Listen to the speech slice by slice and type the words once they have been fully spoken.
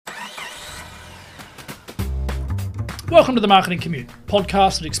Welcome to the Marketing Commute,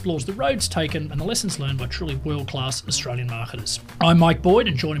 podcast that explores the roads taken and the lessons learned by truly world-class Australian marketers. I'm Mike Boyd,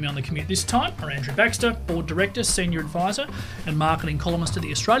 and joining me on the commute this time are Andrew Baxter, Board Director, Senior Advisor and Marketing Columnist at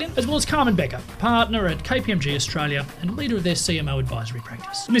The Australian, as well as Carmen Becker, Partner at KPMG Australia and Leader of their CMO Advisory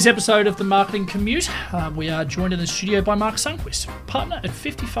Practice. In this episode of the Marketing Commute, we are joined in the studio by Mark Sundquist, Partner at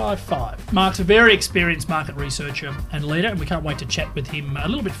FiftyFive5. Mark's a very experienced market researcher and leader, and we can't wait to chat with him a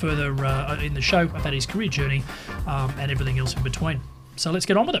little bit further in the show about his career journey and everything else in between. So let's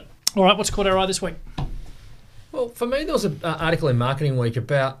get on with it. All right, what's caught our eye this week? Well, for me, there was an article in Marketing Week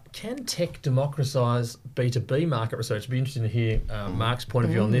about can tech democratise B2B market research. It'd be interesting to hear Mark's point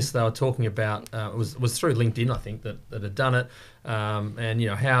of view on this. They were talking about, it was through LinkedIn, I think, that had done it, and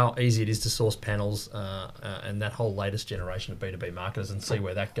how easy it is to source panels and that whole latest generation of B2B marketers and see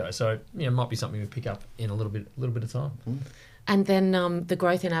where that goes. So, it might be something we pick up in a little bit of time. And then the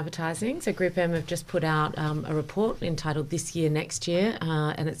growth in advertising. So Group M have just put out a report entitled This Year, Next Year,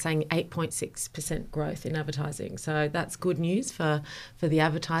 and it's saying 8.6% growth in advertising. So that's good news for the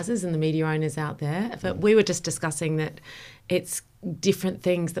advertisers and the media owners out there. But we were just discussing that it's different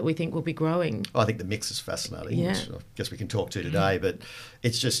things that we think will be growing. I think the mix is fascinating, which I guess we can talk to today, but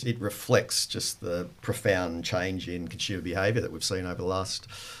it reflects just the profound change in consumer behaviour that we've seen over the last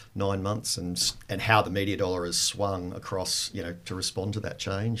 9 months and how the media dollar has swung across, to respond to that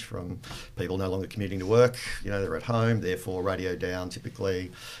change from people no longer commuting to work, they're at home, therefore radio down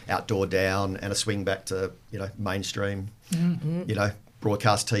typically, outdoor down, and a swing back to, mainstream,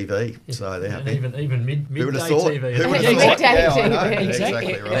 broadcast TV. So they're happy. Even midday Who would have thought? TV. Who would have thought? TV.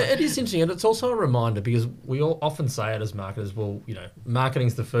 Exactly right. It is interesting, and it's also a reminder because we all often say it as marketers. Well,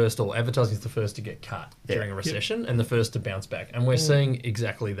 marketing's the first, or advertising's the first to get cut during a recession, and the first to bounce back. And we're seeing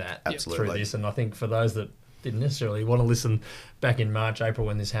exactly that through this. And I think for those that didn't necessarily want to listen back in March, April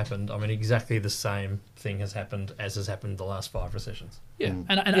when this happened, exactly the same thing has happened as has happened the last 5 recessions. Yeah,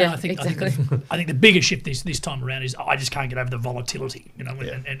 and I think the bigger shift this time around is I just can't get over the volatility, and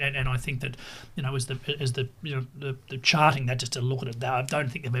I think that as the charting that, just to look at it, I don't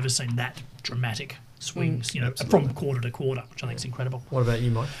think they've ever seen that dramatic swings, from quarter to quarter, which I think is incredible. What about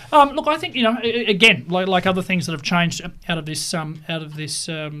you, Mike? Look, I think again, like other things that have changed out of this sort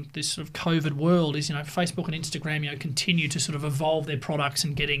of COVID world is Facebook and Instagram continue to sort of evolve their products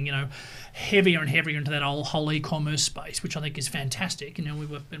and getting heavier and heavier into that whole e-commerce space, which I think is fantastic.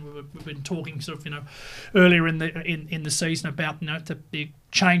 We've been talking sort of earlier in the season about the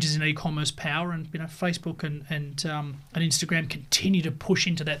changes in e-commerce power, and Facebook and Instagram continue to push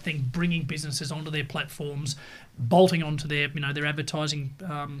into that thing, bringing businesses onto their platforms, bolting onto their their advertising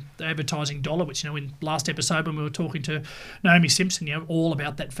dollar, which in last episode when we were talking to Naomi Simpson, all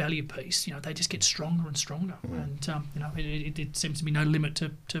about that value piece, they just get stronger and stronger, and it seems to be no limit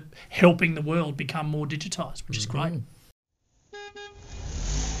to helping the world become more digitised, which is great.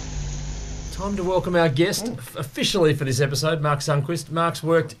 Time to welcome our guest officially for this episode, Mark Sundquist. Mark's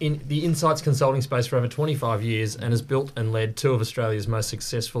worked in the insights consulting space for over 25 years and has built and led 2 of Australia's most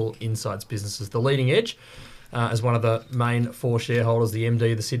successful insights businesses, The Leading Edge, as one of the main 4 shareholders, the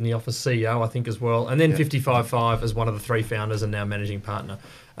MD of the Sydney office, CEO, I think, as well, and then FiftyFive5 as one of the 3 founders and now managing partner.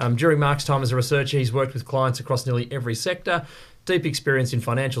 During Mark's time as a researcher, he's worked with clients across nearly every sector, deep experience in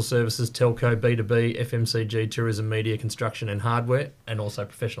financial services, telco, B2B, FMCG, tourism, media, construction and hardware, and also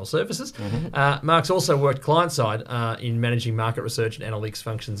professional services. Mark's also worked client-side in managing market research and analytics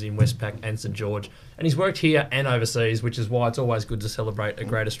functions in Westpac and St George. And he's worked here and overseas, which is why it's always good to celebrate a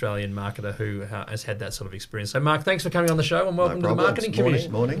great Australian marketer who has had that sort of experience. So, Mark, thanks for coming on the show and welcome to the Marketing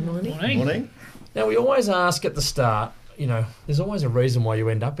Commute. Morning. Now, we always ask at the start, there's always a reason why you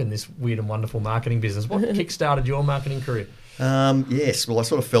end up in this weird and wonderful marketing business. What kick-started your marketing career? Yes, well, I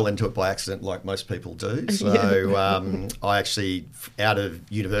sort of fell into it by accident, like most people do. So I actually, out of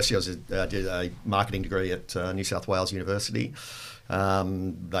university, I did a marketing degree at New South Wales University. They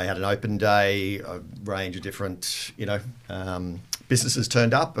had an open day, a range of different, businesses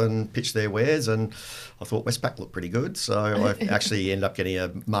turned up and pitched their wares, and I thought Westpac looked pretty good. So I actually ended up getting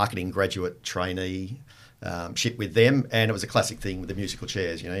a marketing graduate trainee ship with them, and it was a classic thing with the musical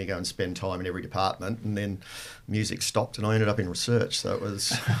chairs. You go and spend time in every department, and then music stopped, and I ended up in research. So it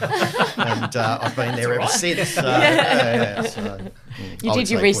was, and I've been there ever since. So, you did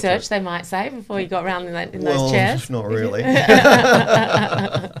your research, they might say, before you got around in those chairs. Not really.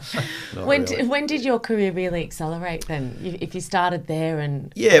 When did your career really accelerate then? If you started there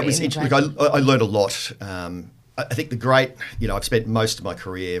and it was interesting. I learned a lot. I think I've spent most of my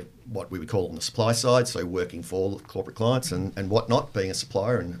career what we would call on the supply side, so working for corporate clients and whatnot, being a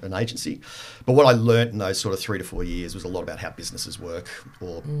supplier and an agency. But what I learnt in those sort of 3 to 4 years was a lot about how businesses work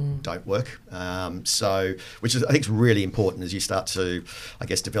or don't work. Which is, I think, is really important as you start to, I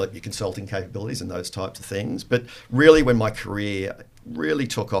guess, develop your consulting capabilities and those types of things. But really, when my career really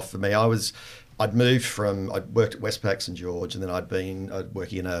took off for me, I'd worked at Westpac St George, and then I'd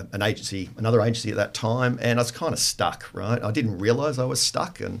working in another agency at that time, and I was kind of stuck, right? I didn't realise I was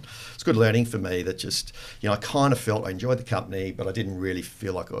stuck, and it's good learning for me that just, I kind of felt I enjoyed the company, but I didn't really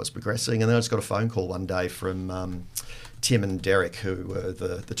feel like I was progressing. And then I just got a phone call one day from Tim and Derek, who were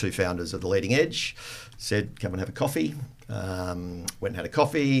the two founders of The Leading Edge, said, come and have a coffee. Went and had a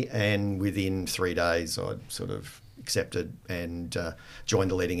coffee, and within 3 days I'd sort of accepted and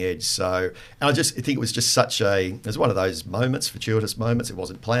joined The Leading Edge. So, and I think it was just it was one of those moments, fortuitous moments. It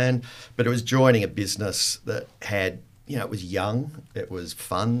wasn't planned, but it was joining a business that had, it was young, it was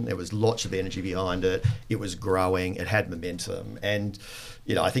fun, there was lots of energy behind it, it was growing, it had momentum. And,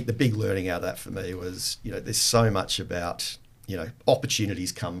 I think the big learning out of that for me was, there's so much about,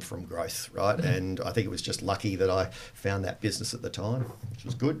 opportunities come from growth, right? Mm-hmm. And I think it was just lucky that I found that business at the time, which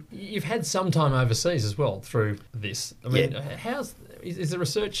was good. You've had some time overseas as well through this. I mean, is the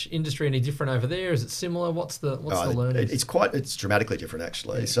research industry any different over there? Is it similar? What's the learning? It's dramatically different,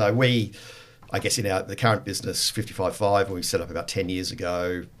 actually. Yeah. So I guess in the current business, FiftyFive5, when we set up about 10 years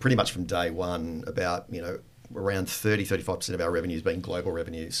ago, pretty much from day one, about, around 35% of our revenue has been global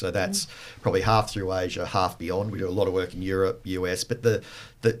revenue. So that's probably half through Asia, half beyond. We do a lot of work in Europe, US, but the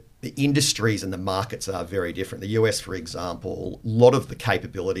industries and the markets are very different. The US, for example, a lot of the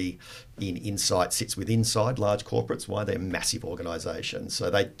capability in insight sits inside large corporates. Why? They're massive organisations. So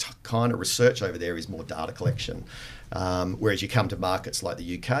kind of research over there is more data collection. Whereas you come to markets like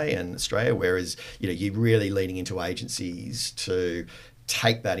the UK and Australia, whereas you're really leaning into agencies to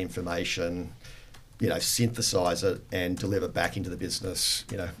take that information, synthesize it and deliver back into the business,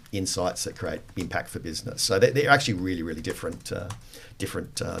 insights that create impact for business. So they're actually really, really different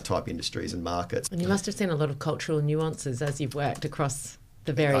type industries and markets. And you must have seen a lot of cultural nuances as you've worked across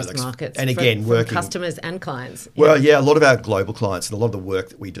the various markets, and again, working customers and clients. Well, a lot of our global clients and a lot of the work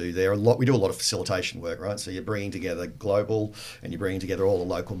that we do there, we do a lot of facilitation work, right? So you're bringing together global and you're bringing together all the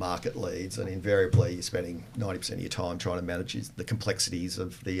local market leads, and invariably you're spending 90% of your time trying to manage the complexities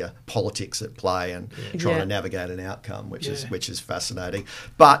of the politics at play and trying to navigate an outcome, which is fascinating.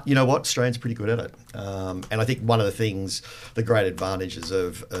 But you know what? Australians are pretty good at it, and I think one of the great advantages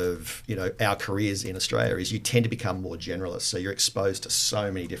of our careers in Australia is you tend to become more generalist, so you're exposed to so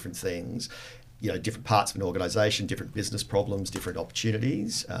many different things, different parts of an organisation, different business problems, different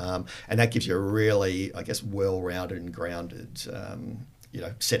opportunities, and that gives you a really, I guess, well-rounded and grounded,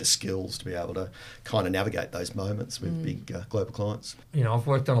 set of skills to be able to kind of navigate those moments with big global clients. I've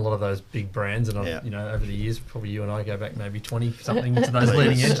worked on a lot of those big brands, and over the years, probably you and I go back maybe 20 something to those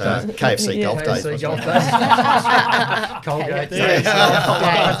leading edge days. KFC Golf Days. KFC Golf Days.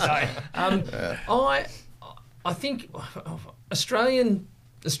 I think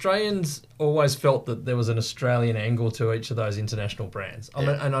Australians always felt that there was an Australian angle to each of those international brands. I mean,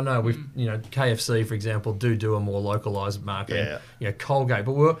 and I know KFC, for example, do a more localised marketing. Colgate,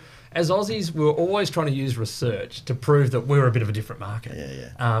 but as Aussies, we're always trying to use research to prove that we're a bit of a different market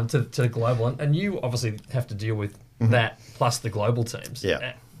to the global. And you obviously have to deal with that plus the global teams.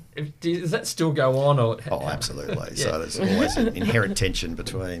 Yeah. Does that still go on? Absolutely. So there's always an inherent tension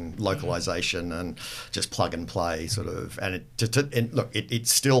between localisation and just plug and play sort of. And it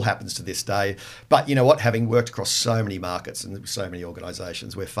still happens to this day. But you know what? Having worked across so many markets and so many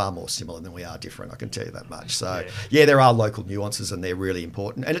organisations, we're far more similar than we are different. I can tell you that much. So there are local nuances and they're really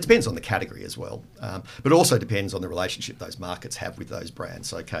important. And it depends on the category as well. But it also depends on the relationship those markets have with those brands.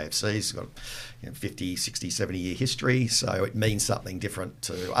 So KFC's got 50, 60, 70-year history. So it means something different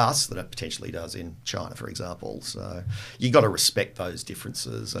to us than it potentially does in China, for example. So you got to respect those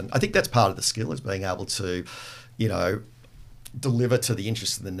differences, and I think that's part of the skill, is being able to, deliver to the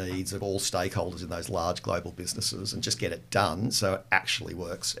interests and the needs of all stakeholders in those large global businesses, and just get it done so it actually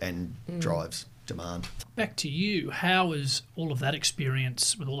works and drives demand. Back to you. How has all of that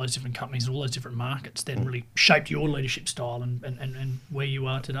experience with all those different companies and all those different markets then really shaped your leadership style and where you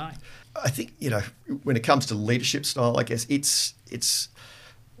are today? I think, when it comes to leadership style, I guess it's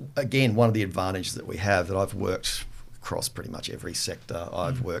again, one of the advantages that we have, that I've worked across pretty much every sector.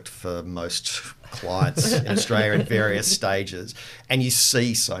 I've worked for most clients in Australia in various stages, and you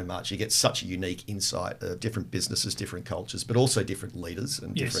see so much. You get such a unique insight of different businesses, different cultures, but also different leaders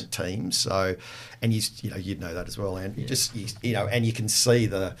and different teams. So, and you'd know that as well, and and you can see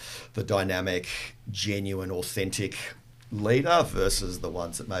the dynamic, genuine, authentic leader versus the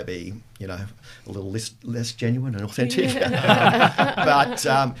ones that may be, a little less genuine and authentic. But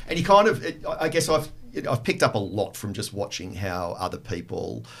and you kind of, I guess I've picked up a lot from just watching how other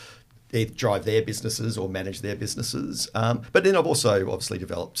people either drive their businesses or manage their businesses. But then I've also obviously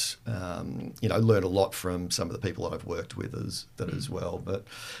developed, learned a lot from some of the people that I've worked with as well. But,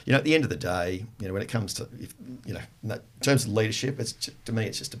 at the end of the day, when it comes to, in terms of leadership, to me,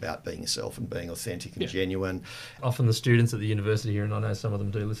 it's just about being yourself and being authentic and genuine. Often the students at the university here, and I know some of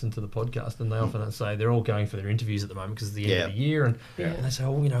them do listen to the podcast, and they often say they're all going for their interviews at the moment because it's the end of the year, and they say,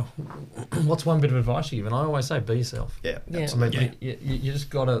 what's one bit of advice you give? And I always say, be yourself. Yeah, absolutely. You just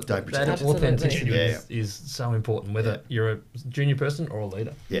got to... Don't pretend. That authenticity Yeah. is so important, whether you're a junior person or a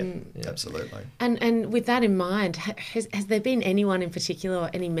leader. Yeah, absolutely. And with that in mind, has there been anyone in particular or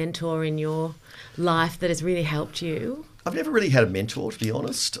any mentor in your life that has really helped you? I've never really had a mentor, to be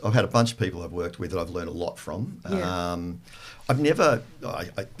honest. I've had a bunch of people I've worked with that I've learned a lot from. Yeah. I've never,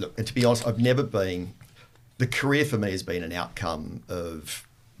 look, and to be honest, I've never been, the career for me has been an outcome of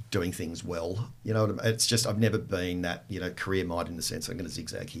doing things well. It's just, I've never been that, career minded in the sense I'm going to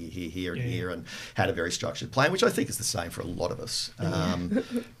zigzag here, and here, and had a very structured plan, which I think is the same for a lot of us.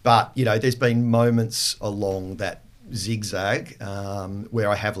 But, there's been moments along that zigzag where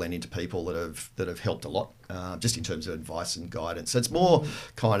I have lent into people that have helped a lot, just in terms of advice and guidance. So it's more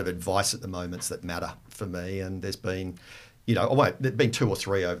kind of advice at the moments that matter for me. And there's been, there've been 2 or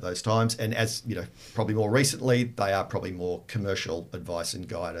 3 over those times. And as, probably more recently, they are probably more commercial advice and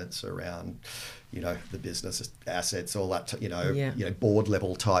guidance around, the business assets, all that, board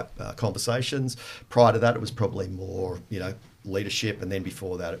level type conversations. Prior to that, it was probably more, leadership, and then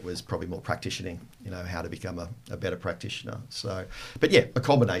before that it was probably more practitioning, how to become a better practitioner. So, but yeah, a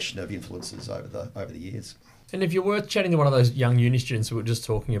combination of influences over the years. And if you're worth chatting to one of those young uni students who were just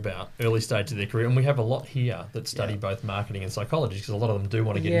talking about early stage of their career, and we have a lot here that study both marketing and psychology, because a lot of them do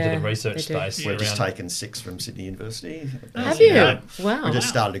want to get into the research space. We've just taken 6 from Sydney University. Have you? Wow. We just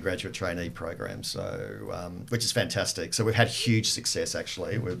started a graduate trainee program, so which is fantastic. So we've had huge success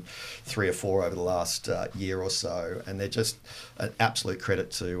actually with 3 or 4 over the last year or so, and they're just an absolute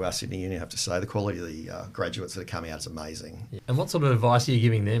credit to Sydney Uni. I have to say the quality of the graduates that are coming out is amazing. And what sort of advice are you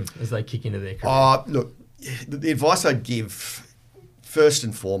giving them as they kick into their career? Look, the advice I'd give, first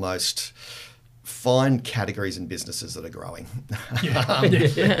and foremost, find categories and businesses that are growing.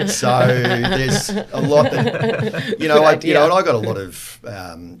 So there's a lot that, and I got a lot of,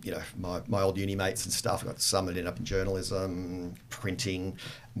 my old uni mates and stuff. I got some that ended up in journalism, printing,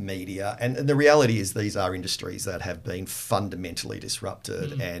 media. And the reality is these are industries that have been fundamentally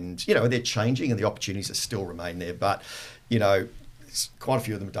disrupted and, they're changing and the opportunities still remain there. But, quite a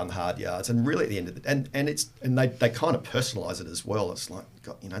few of them have done hard yards, and really at the end of the and they kind of personalise it as well. It's like,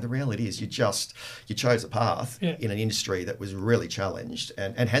 God, the reality is you chose a path in an industry that was really challenged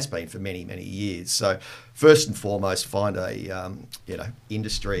and has been for many, many years. So first and foremost, find a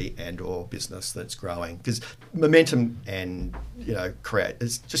industry and or business that's growing, because momentum and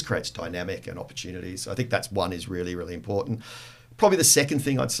creates dynamic and opportunities. I think that's one is really, really important. Probably the second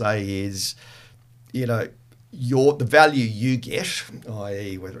thing I'd say is, the value you get,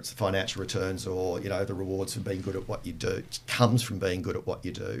 i.e. whether it's the financial returns or, the rewards for being good at what you do, comes from being good at what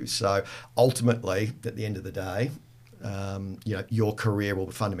you do. So ultimately, at the end of the day, your career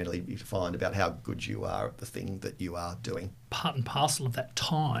will fundamentally be defined about how good you are at the thing that you are doing. Part and parcel of that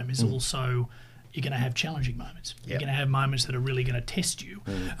time is also you're going to have challenging moments. You're going to have moments that are really going to test you.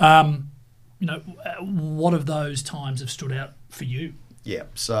 What of those times have stood out for you? Yeah,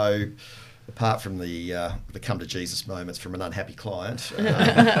 so apart from the come to Jesus moments from an unhappy client,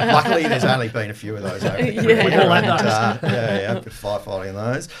 luckily there's only been a few of those over the career. Been firefighting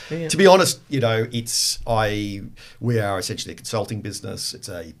those. Yeah. To be honest, we are essentially a consulting business. It's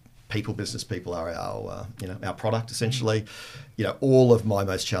a people business. People are our product essentially. All of my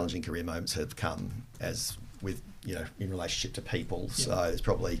most challenging career moments have come as with in relationship to people. So there's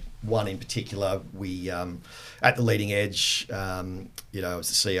probably one in particular. We, at the leading edge, I was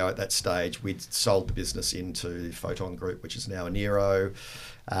the CEO at that stage. We'd sold the business into Photon Group, which is now a Nero.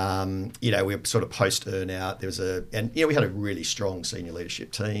 We were sort of post earnout. We had a really strong senior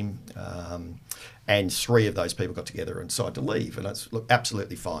leadership team. And 3 of those people got together and decided to leave. And that's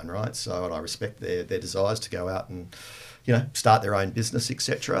absolutely fine, right? So, and I respect their desires to go out and start their own business,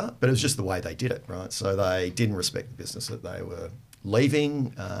 etc. But it was just the way they did it, right? So they didn't respect the business that they were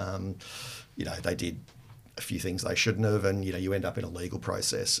leaving. They did a few things they shouldn't have, and you end up in a legal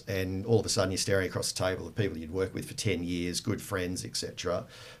process, and all of a sudden you're staring across the table of people you'd worked with for 10 years, good friends, etc.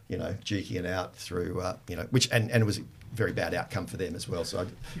 Duking it out through, which and it was a very bad outcome for them as well. So it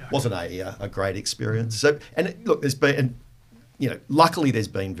wasn't a great experience. So look, there's been. Luckily there's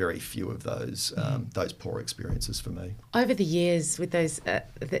been very few of those poor experiences for me. Over the years with those,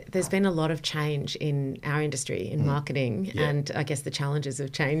 there's been a lot of change in our industry, in marketing, and I guess the challenges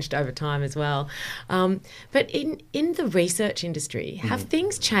have changed over time as well. But in the research industry, have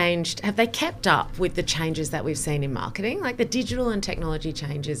things changed? Have they kept up with the changes that we've seen in marketing, like the digital and technology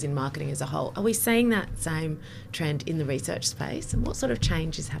changes in marketing as a whole? Are we seeing that same trend in the research space? And what sort of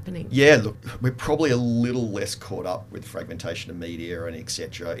change is happening? Yeah, look, we're probably a little less caught up with fragmentation of media and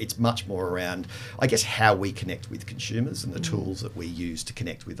etc. It's much more around, I guess, how we connect with consumers and the tools that we use to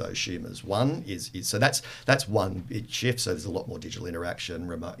connect with those consumers. One is so that's one big shift. So there's a lot more digital interaction,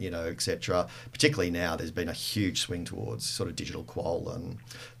 remote, etc. Particularly now, there's been a huge swing towards sort of digital qual and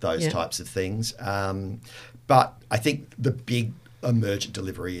those types of things. But I think the big emergent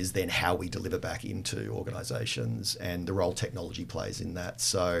delivery is then how we deliver back into organisations and the role technology plays in that.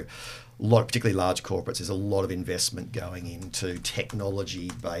 So particularly large corporates, there's a lot of investment going into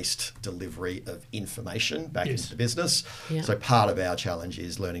technology-based delivery of information back into the business. Yeah. So part of our challenge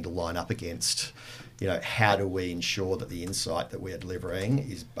is learning to line up against, how do we ensure that the insight that we're delivering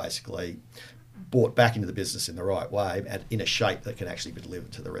is basically brought back into the business in the right way and in a shape that can actually be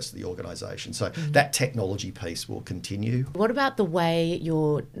delivered to the rest of the organisation. So that technology piece will continue. What about the way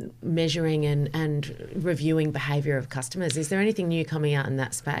you're measuring and reviewing behaviour of customers? Is there anything new coming out in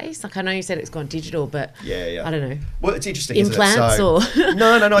that space? Like, I know you said it's gone digital, but I don't know. Well, it's interesting. Implants or...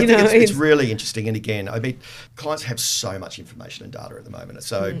 No. I think it's really interesting. And again, I mean, clients have so much information and data at the moment.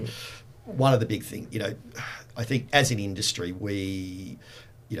 So one of the big things, I think as an industry, we...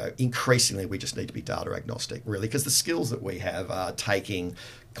 increasingly we just need to be data agnostic, really, because the skills that we have are taking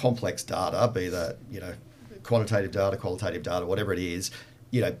complex data, be that, quantitative data, qualitative data, whatever it is,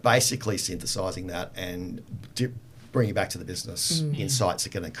 basically synthesising that and bringing back to the business insights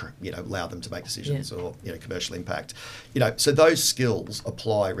that are going to, allow them to make decisions or, commercial impact. So those skills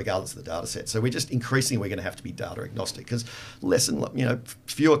apply regardless of the data set. So we're going to have to be data agnostic because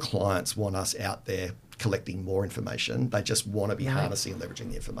fewer clients want us out there collecting more information. They just want to be harnessing and leveraging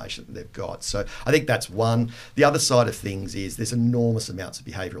the information that they've got. So I think that's one. The other side of things is there's enormous amounts of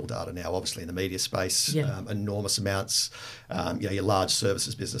behavioural data now, obviously in the media space, enormous amounts. Your large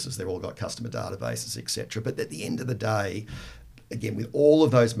services businesses, they've all got customer databases, etc. But at the end of the day, again, with all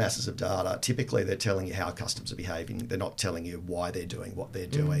of those masses of data, typically they're telling you how customers are behaving. They're not telling you why they're doing what they're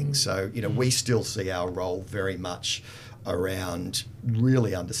doing. So, we still see our role very much around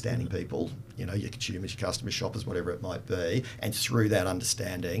really understanding people, your consumers, your customers, shoppers, whatever it might be, and through that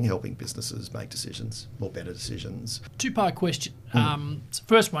understanding, helping businesses make decisions, more better decisions. Two-part question.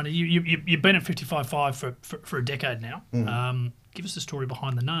 First one, you've been at FiftyFive5 for a decade now. Give us the story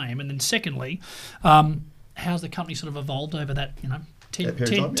behind the name. And then secondly, how's the company sort of evolved over that,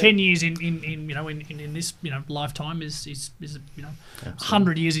 10 years in this lifetime is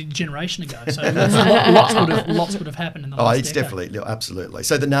 100 years a generation ago. So lots would have happened in the last decade. Definitely, absolutely.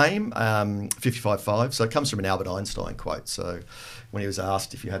 So the name 555, so it comes from an Albert Einstein quote. So when he was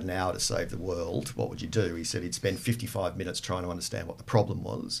asked if you had an hour to save the world, what would you do? He said he'd spend 55 minutes trying to understand what the problem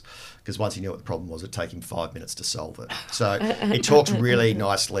was, because once he knew what the problem was, it'd take him 5 minutes to solve it. So it talks really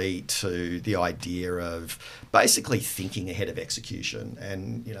nicely to the idea of basically thinking ahead of execution.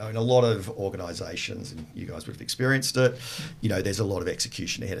 And, in a lot of organisations, and you guys would have experienced it, there's a lot of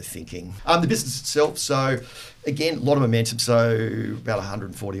execution ahead of thinking. The business itself, so again, a lot of momentum. So about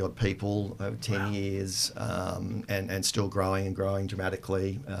 140 odd people over 10 years, and still growing and growing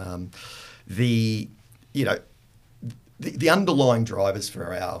dramatically. The underlying drivers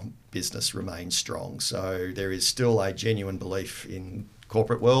for our business remain strong. So there is still a genuine belief in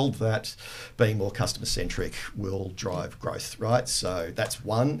corporate world that being more customer centric will drive growth, right? So that's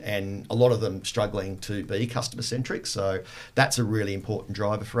one, and a lot of them struggling to be customer centric. So that's a really important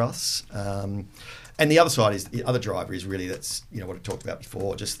driver for us. And the other driver is really that's, what I talked about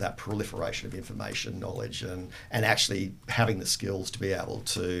before, just that proliferation of information, knowledge, and actually having the skills to be able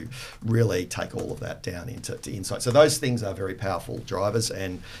to really take all of that down into insight. So those things are very powerful drivers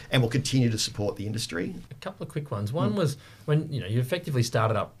and will continue to support the industry. A couple of quick ones. One was when, you effectively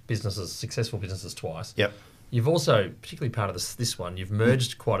started up successful businesses twice. Yep. You've also, particularly part of this one, you've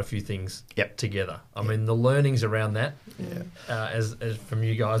merged quite a few things together. I mean, the learnings around that, as from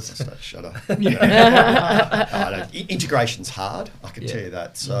you guys. Shut up. Integration's hard, I can tell you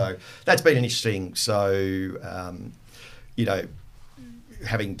that. So that's been interesting. So, you know,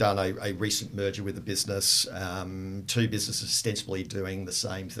 having done a recent merger with a business, two businesses ostensibly doing the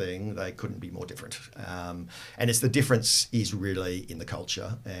same thing, they couldn't be more different. And it's the difference is really in the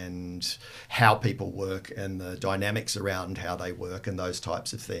culture and how people work and the dynamics around how they work and those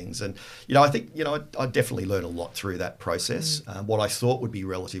types of things. And, you know, I think, you know, I definitely learned a lot through that process. What I thought would be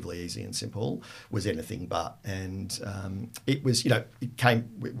relatively easy and simple was anything but. And it was, you know,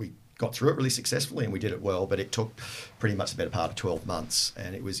 we got through it really successfully and we did it well, but it took pretty much the better part of 12 months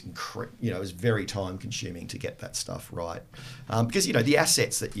and it was it was very time consuming to get that stuff right. Because, you know, the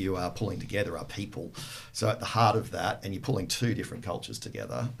assets that you are pulling together are people. So at the heart of that, and you're pulling two different cultures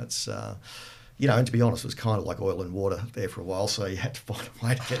together, it's, you know, and to be honest, it was kind of like oil and water there for a while, so you had to find a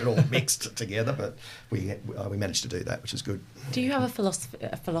way to get it all mixed together, but we managed to do that, which is good. Do you have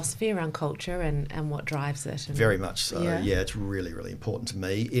a philosophy around culture and what drives it? Very much so. Yeah, it's really, really important to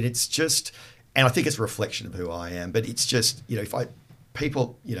me. It's just, and I think it's a reflection of who I am, but it's just, you know,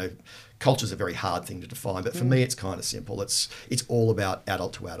 people, you know, culture's a very hard thing to define, but for me, it's kind of simple. It's all about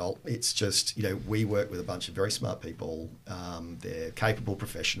adult to adult. It's just, you know, we work with a bunch of very smart people. They're capable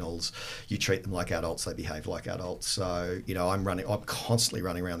professionals. You treat them like adults, they behave like adults. So, you know, I'm constantly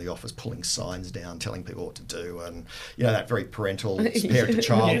running around the office, pulling signs down, telling people what to do, and, you know, that very parental parent to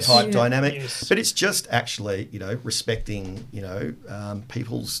child type dynamic. Yes. But it's just actually, you know, respecting, you know,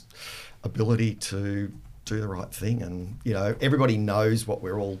 people's ability to do the right thing, and, you know, everybody knows what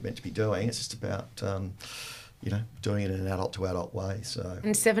we're all meant to be doing. It's just about you know, doing it in an adult to adult way. So,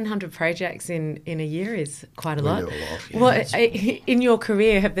 and 700 projects in a year is quite a lot. We do a lot. Yeah. What in your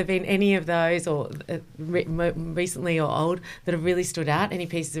career, have there been any of those, or recently or old, that have really stood out? Any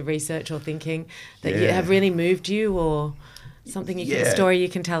pieces of research or thinking that you have really moved you, or something story you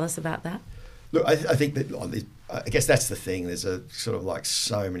can tell us about that? Look, I think that I guess that's the thing. There's a sort of like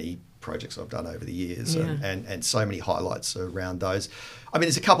so many projects I've done over the years and so many highlights around those. I mean,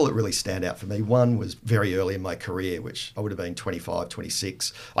 there's a couple that really stand out for me. One was very early in my career, which I would have been 25,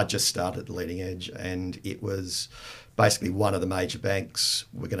 26. I just started at the leading edge, and it was basically one of the major banks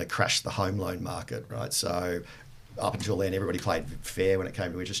were going to crash the home loan market, right? So up until then, everybody played fair when it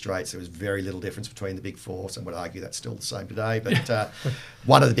came to interest rates. There was very little difference between the big four. Some would argue that's still the same today. But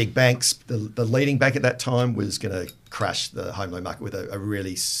one of the big banks, the leading bank at that time, was going to crash the home loan market with a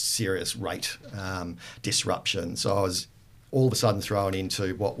really serious rate disruption. So I was all of a sudden thrown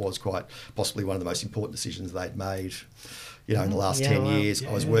into what was quite possibly one of the most important decisions they'd made, you know, in the last 10 years.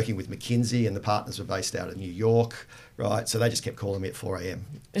 I was working with McKinsey, and the partners were based out of New York, right? So they just kept calling me at 4 a.m.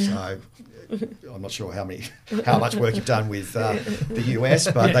 So I'm not sure how much work you've done with the US,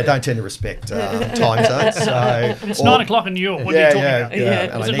 but they don't tend to respect time zones. So it's 9 o'clock in New York. What are you talking about?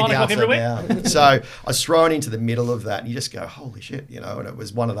 Yeah. Is it 9 o'clock everywhere? Now. So I was thrown into the middle of that, and you just go, holy shit, you know, and it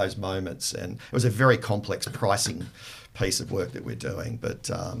was one of those moments, and it was a very complex pricing piece of work that we're doing, but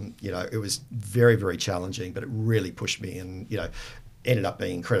you know, it was very, very challenging, but it really pushed me, and, you know, ended up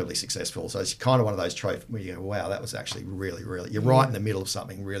being incredibly successful. So it's kind of one of those trophies where you go, wow, that was actually really, really, you're right in the middle of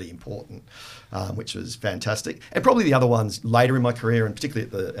something really important, which was fantastic. And probably the other ones later in my career, and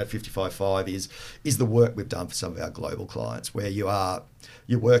particularly at 55.5, is the work we've done for some of our global clients, where you're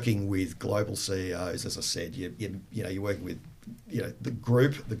working with global CEOs, as I said, you're working with, you know, the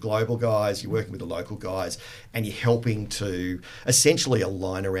group, the global guys, you're working with the local guys, and you're helping to essentially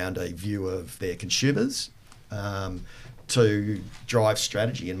align around a view of their consumers to drive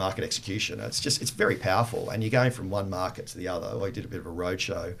strategy and market execution. It's very powerful, and you're going from one market to the other. I did a bit of a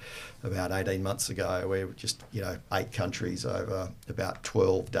roadshow about 18 months ago, where we just, you know, 8 countries over about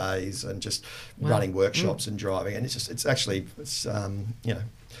 12 days, and just running workshops and driving, and it's you know,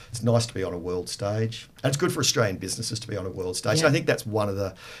 it's nice to be on a world stage, and it's good for Australian businesses to be on a world stage. And I think that's one of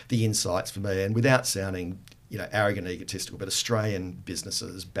the insights for me, and without sounding, you know, arrogant, egotistical, but Australian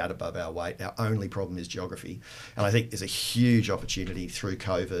businesses bat above our weight. Our only problem is geography, and I think there's a huge opportunity through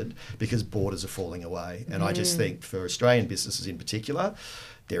COVID because borders are falling away, and I just think for Australian businesses in particular,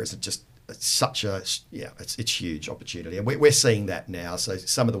 there is it's huge opportunity, and we're seeing that now. So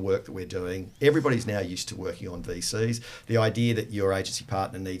some of the work that we're doing, everybody's now used to working on VCs. The idea that your agency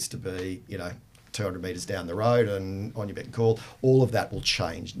partner needs to be, you know, 200 metres down the road and on your beck and call, all of that will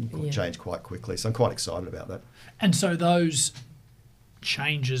change quite quickly. So I'm quite excited about that. And so those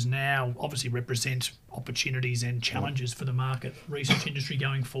changes now obviously represent opportunities and challenges for the market research industry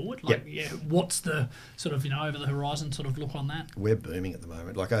going forward? Like, what's the sort of, over the horizon sort of look on that? We're booming at the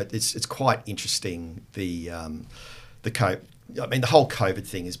moment. Like, it's quite interesting. The whole COVID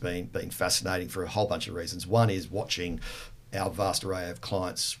thing has been fascinating for a whole bunch of reasons. One is watching our vast array of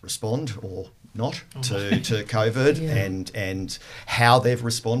clients respond or not to COVID and how they've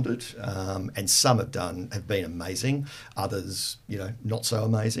responded. And some have been amazing, others, not so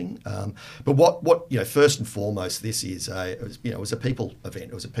amazing. But what first and foremost, this is it was a people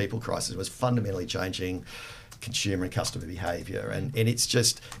event. It was a people crisis. It was fundamentally changing consumer and customer behaviour, and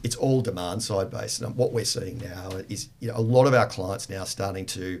it's all demand side based. And what we're seeing now is a lot of our clients now starting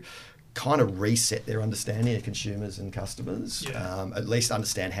to kind of reset their understanding of consumers and customers, at least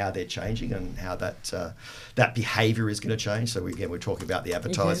understand how they're changing and how that behaviour is going to change. So we're talking about the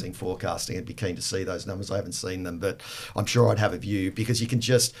advertising forecasting. I'd be keen to see those numbers. I haven't seen them, but I'm sure I'd have a view, because you can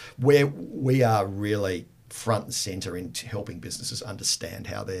where we are really front and centre in helping businesses understand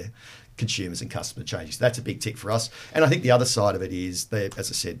how their consumers and customer changes. That's a big tick for us. And I think the other side of it is, as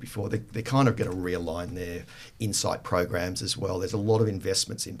I said before, they're kind of going to realign their insight programs as well. There's a lot of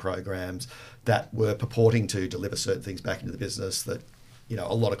investments in programs that were purporting to deliver certain things back into the business that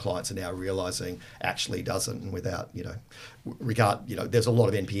a lot of clients are now realising actually doesn't. And without, there's a lot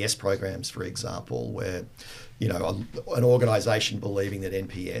of NPS programs, for example, where an organisation believing that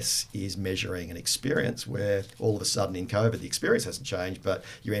NPS is measuring an experience, where all of a sudden in COVID the experience hasn't changed, but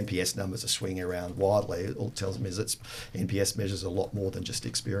your NPS numbers are swinging around wildly. All it tells me is NPS measures a lot more than just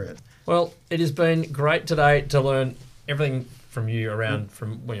experience. Well, it has been great today to learn everything from you around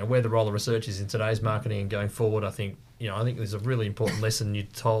from where the role of research is in today's marketing and going forward. I think there's a really important lesson you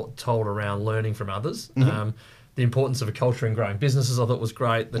told around learning from others. The importance of a culture in growing businesses, I thought was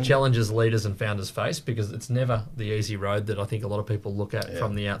great. The challenges leaders and founders face, because it's never the easy road that I think a lot of people look at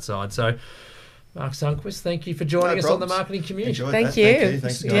from the outside. So, Mark Sundquist, thank you for joining us on the Marketing Commute. Thank you.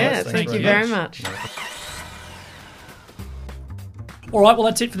 Thanks, guys. Yeah, thank you very much. All right, well,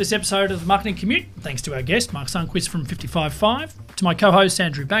 that's it for this episode of the Marketing Commute. Thanks to our guest, Mark Sundquist from FiftyFive5, to my co-hosts,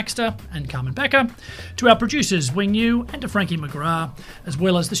 Andrew Baxter and Carmen Becker, to our producers, Wing Yu, and to Frankie McGrath, as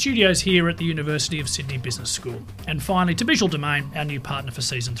well as the studios here at the University of Sydney Business School. And finally, to Visual Domain, our new partner for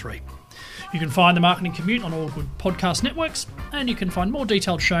Season 3. You can find the Marketing Commute on all good podcast networks, and you can find more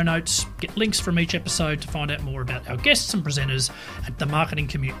detailed show notes, get links from each episode to find out more about our guests and presenters at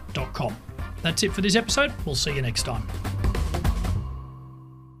themarketingcommute.com. That's it for this episode. We'll see you next time.